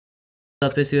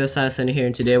What's up, it's US Center here,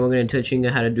 and today we're going to be teaching you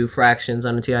how to do fractions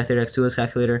on the TI-30X IIS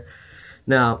Calculator.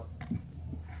 Now,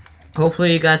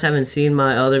 hopefully you guys haven't seen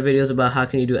my other videos about how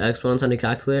can you do exponents on the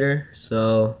calculator.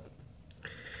 So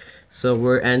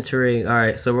we're entering,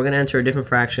 alright, so we're going to enter a different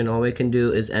fraction. All we can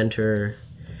do is enter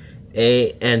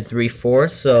 8 and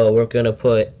 3/4. So we're going to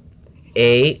put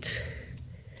 8,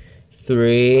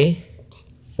 3,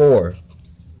 4.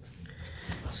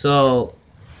 So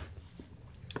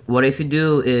what if you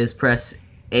do is press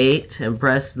 8 and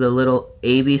press the little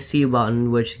ABC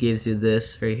button, which gives you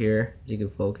this right here. You can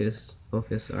focus,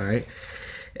 alright.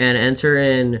 And enter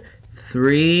in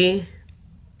 3,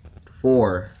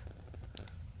 4.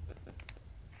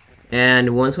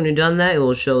 And once when you've done that, it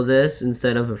will show this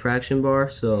instead of a fraction bar.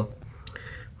 So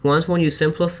when you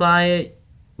simplify it,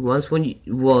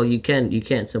 you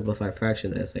can't simplify a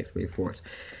fraction that's like 3/4.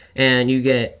 And you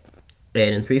get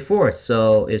 8 and 3/4.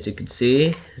 So as you can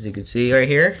see right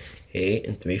here, 8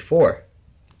 and 3/4.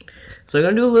 So we're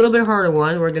gonna do a little bit harder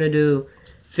one. We're gonna do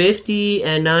 50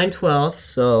 and 9/12.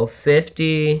 So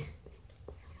 50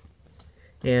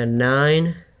 and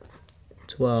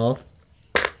 9/12.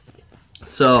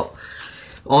 So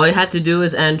all you have to do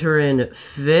is enter in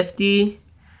 50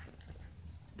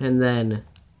 and then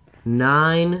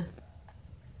 9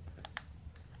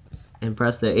 and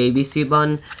press the ABC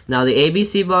button. Now the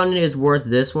ABC button is worth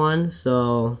this one,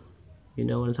 so you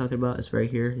know what I'm talking about. It's right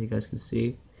here. You guys can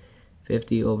see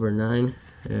 50 over 9,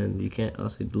 and you can't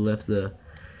also lift the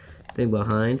thing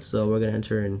behind. So we're gonna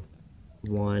enter in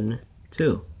 1,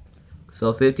 2.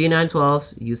 So 50 and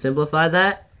 9/12. You simplify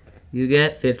that, you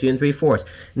get 50 and 3/4.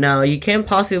 Now you can't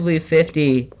possibly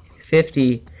 50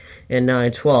 and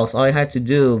 9/12. All you have to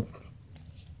do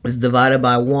is divide it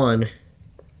by 1.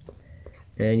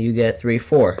 And you get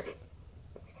 3/4.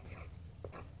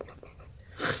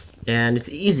 And it's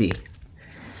easy.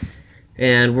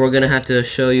 And we're gonna have to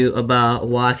show you about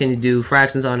why can you do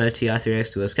fractions on a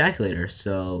TI-30X IIS calculator.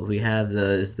 So we have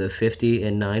the 50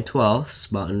 and 9/12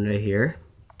 button right here.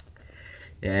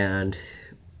 And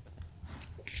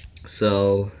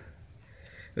so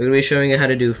we're gonna be showing you how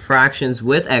to do fractions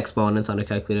with exponents on a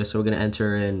calculator. So we're gonna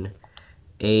enter in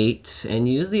 8 and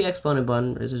use the exponent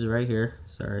button. This is right here.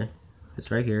 Sorry. It's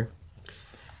right here.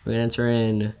 We're gonna enter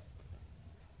in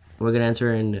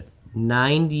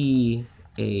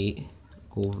 98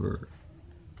 over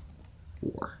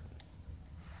 4.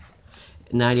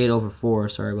 98 over 4.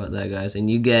 Sorry about that, guys.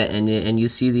 And you get and you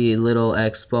see the little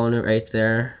exponent right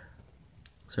there.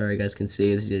 Sorry, you guys can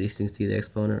see. You can see the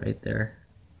exponent right there.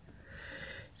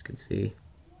 You can see.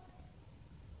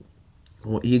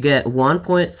 You get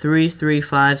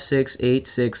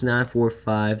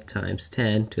 1.335686945 times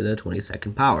 10 to the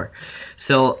 22nd power.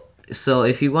 So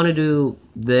if you want to do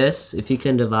this, if you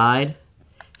can divide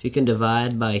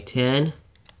by 10,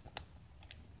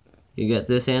 you get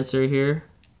this answer here.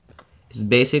 It's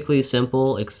basically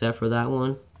simple except for that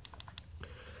one.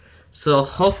 So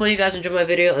hopefully you guys enjoyed my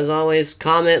video. As always,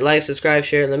 comment, like, subscribe,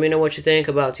 share. Let me know what you think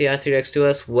about TI-30X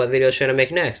IIS. What videos should I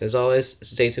make next? As always,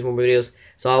 stay tuned for more videos.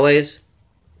 As always,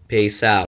 peace out.